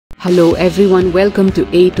Hello everyone, welcome to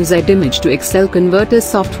A to Z image to Excel converter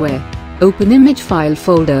software. Open image file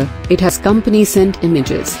folder. It has company sent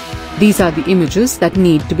images. These are the images that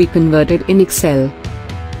need to be converted in Excel.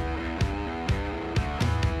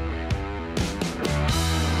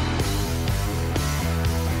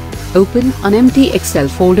 Open an empty Excel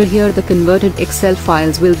folder. Here the converted Excel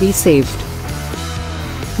files will be saved.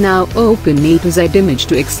 Now open A to Z image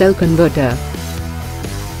to Excel converter.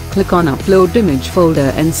 Click on Upload Image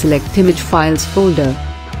folder and select Image Files folder.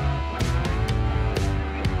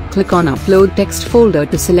 Click on Upload Text folder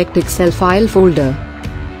to select Excel file folder.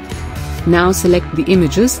 Now select the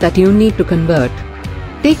images that you need to convert.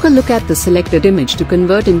 Take a look at the selected image to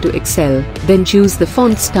convert into Excel, then choose the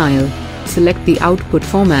font style. Select the output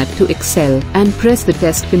format to Excel and press the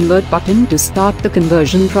Test Convert button to start the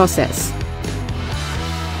conversion process.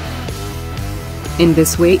 In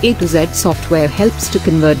this way, A to Z software helps to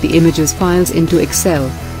convert the images files into Excel.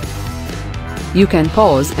 You can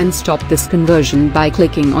pause and stop this conversion by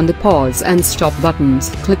clicking on the pause and stop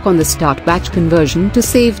buttons. Click on the Start Batch conversion to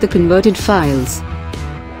save the converted files.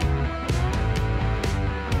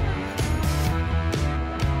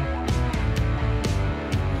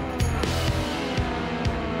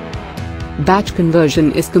 Batch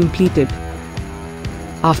conversion is completed.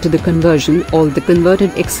 After the conversion, all the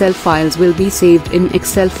converted Excel files will be saved in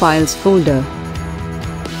Excel Files folder.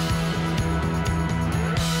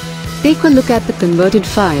 Take a look at the converted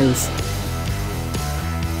files.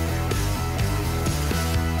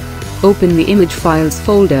 Open the Image Files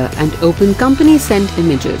folder and open Company Sent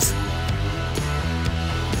Images.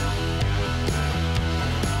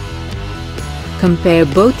 Compare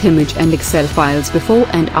both image and Excel files before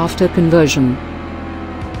and after conversion.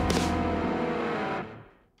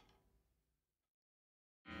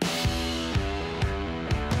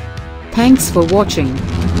 Thanks for watching.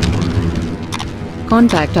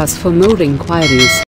 Contact us for more inquiries.